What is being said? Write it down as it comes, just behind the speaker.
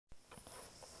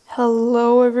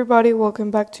Hello, everybody.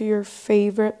 Welcome back to your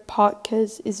favorite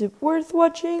podcast. Is it worth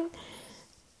watching?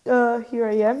 Here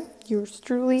I am, yours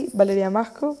truly, Valeria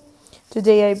Masco.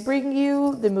 Today I bring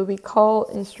you the movie called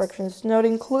Instructions Not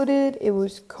Included. It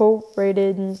was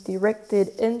co-written,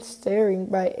 directed, and starring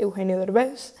by Eugenio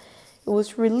Derbez. It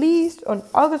was released on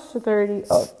August 30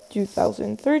 of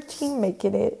 2013,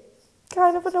 making it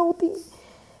kind of an oldie.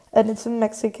 And it's a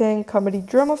Mexican comedy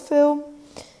drama film.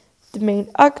 The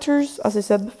main actors, as I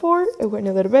said before,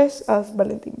 Eugenio Derbez as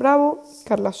Valentin Bravo,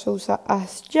 Carla Souza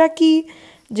as Jackie,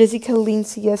 Jessica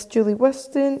Lindsay as Julie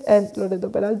Weston, and Loreto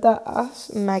Peralta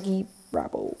as Maggie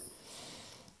Bravo.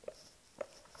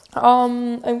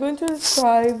 I'm going to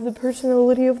describe the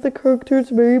personality of the characters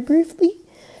very briefly.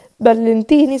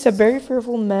 Valentin is a very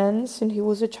fearful man. Since he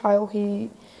was a child, he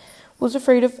was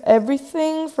afraid of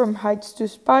everything, from heights to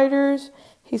spiders.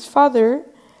 His father,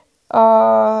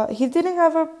 he didn't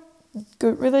have a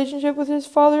good relationship with his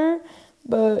father,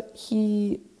 but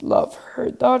he loved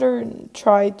her daughter and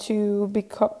tried to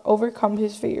overcome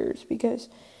his fears because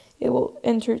it will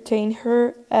entertain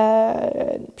her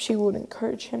and she would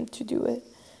encourage him to do it.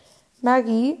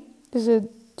 Maggie is a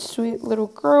sweet little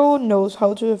girl, knows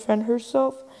how to defend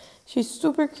herself. She's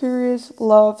super curious,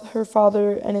 loves her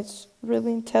father, and is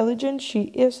really intelligent. She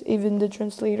is even the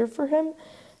translator for him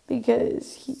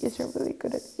because he isn't really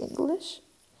good at English.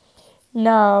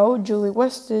 Now, Julie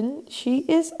Weston, she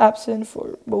is absent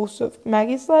for most of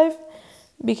Maggie's life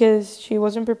because she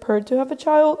wasn't prepared to have a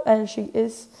child, and she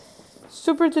is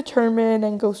super determined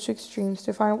and goes to extremes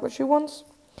to find what she wants.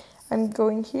 I'm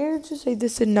going here to say the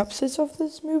synopsis of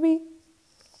this movie.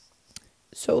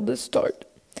 So let's start.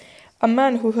 A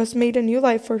man who has made a new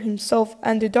life for himself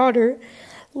and the daughter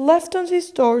left on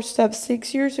his doorstep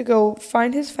 6 years ago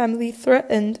finds his family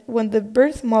threatened when the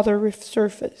birth mother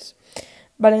resurfaces.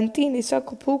 Valentin is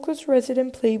Acapulco's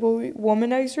resident playboy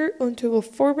womanizer until a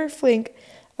former fling,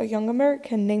 a young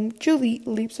American named Julie,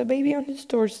 leaves a baby on his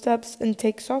doorsteps and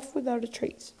takes off without a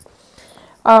trace.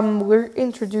 We're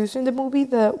introduced in the movie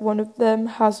that one of them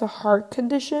has a heart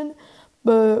condition,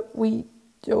 but we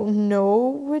don't know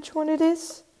which one it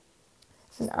is.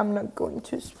 And I'm not going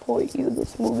to spoil you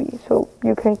this movie, so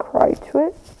you can cry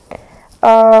to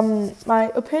it.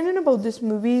 My opinion about this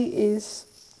movie is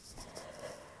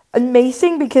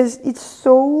amazing because it's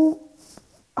so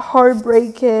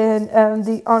heartbreaking, and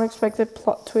the unexpected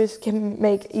plot twist can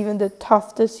make even the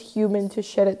toughest human to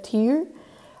shed a tear.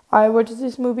 I watched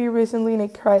this movie recently and I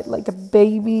cried like a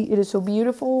baby. It is so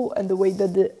beautiful, and the way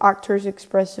that the actors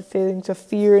express the feelings of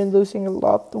fear and losing a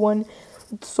loved one,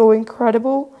 it's so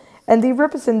incredible. And they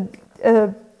represent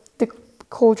the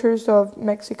cultures of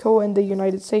Mexico and the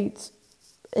United States.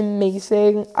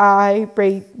 Amazing. I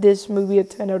rate this movie a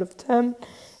 10 out of 10.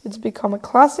 It's become a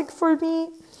classic for me.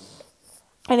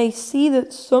 And I see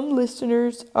that some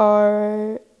listeners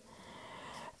are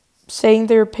saying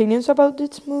their opinions about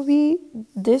this movie.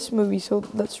 So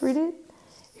let's read it.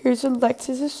 Here's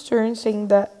Alexis Stern saying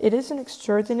that it is an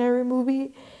extraordinary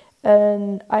movie.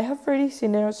 And I have already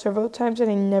seen it several times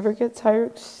and I never get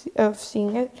tired of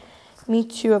seeing it. Me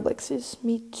too, Alexis.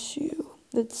 Me too.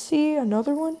 Let's see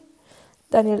another one.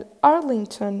 Daniel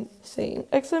Arlington saying,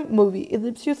 excellent movie. It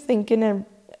leaves you thinking and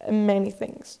many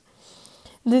things.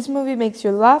 This movie makes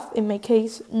you laugh. In my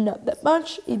case, not that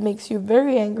much. It makes you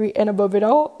very angry, and above it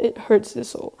all, it hurts the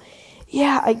soul.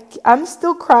 Yeah, I'm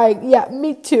still crying. Yeah,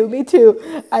 me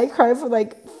too. I cried for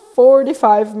like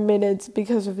 45 minutes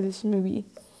because of this movie.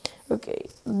 Okay,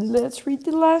 let's read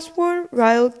the last one.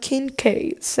 Ryle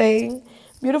Kincaid saying,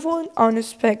 beautiful and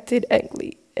unexpected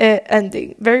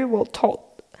ending. Very well told.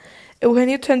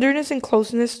 Eugenio's tenderness and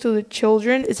closeness to the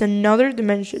children is another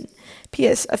dimension.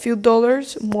 P.S. A few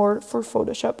dollars more for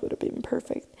Photoshop would have been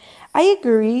perfect. I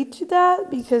agree to that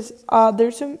because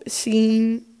there's a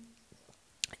scene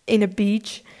in a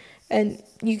beach and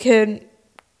you can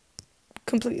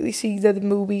completely see that the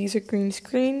movie is a green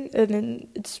screen and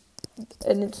it's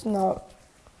not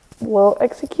well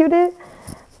executed.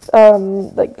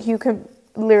 Like you can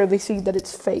literally see that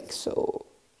it's fake, so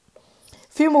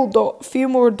few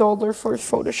more dollar for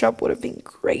Photoshop would have been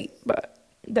great, but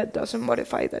that doesn't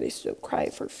modify that I still cry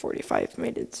for 45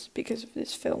 minutes because of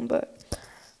this film, but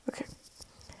okay.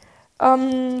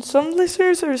 Some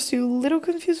listeners are still a little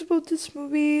confused about this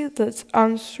movie. Let's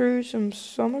answer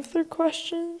some of their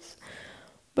questions.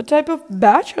 What type of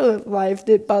bachelor life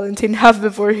did Valentin have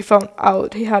before he found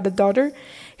out he had a daughter?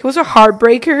 He was a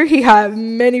heartbreaker. He had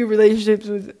many relationships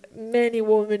with many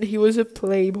women. He was a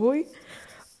playboy.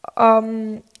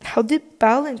 How did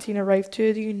Valentin arrive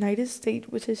to the United States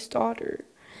with his daughter?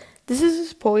 This is a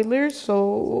spoiler,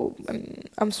 so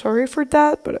I'm sorry for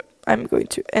that, but I'm going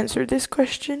to answer this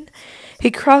question. He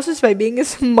crosses by being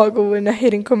smuggled in a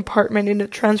hidden compartment in a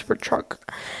transport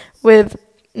truck with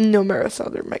numerous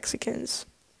other Mexicans.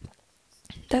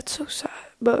 That's so sad.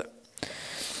 But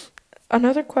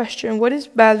another question, what is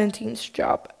Valentin's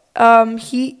job?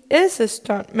 He is a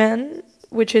stuntman,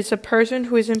 which is a person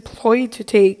who is employed to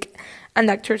take an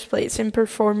actor's place in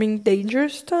performing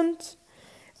dangerous stunts.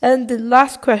 And the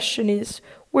last question is,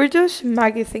 where does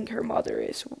Maggie think her mother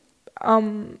is?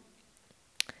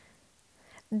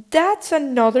 That's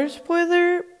another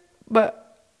spoiler,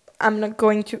 but I'm not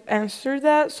going to answer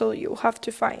that, so you'll have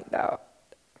to find out.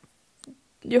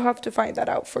 You have to find that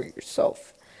out for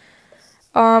yourself.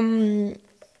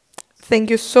 Thank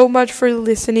you so much for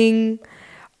listening.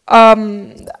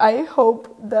 I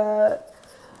hope that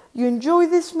you enjoy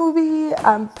this movie.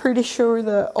 I'm pretty sure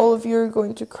that all of you are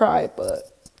going to cry,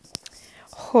 but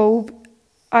hope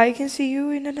I can see you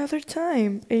in another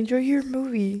time. Enjoy your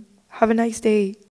movie. Have a nice day.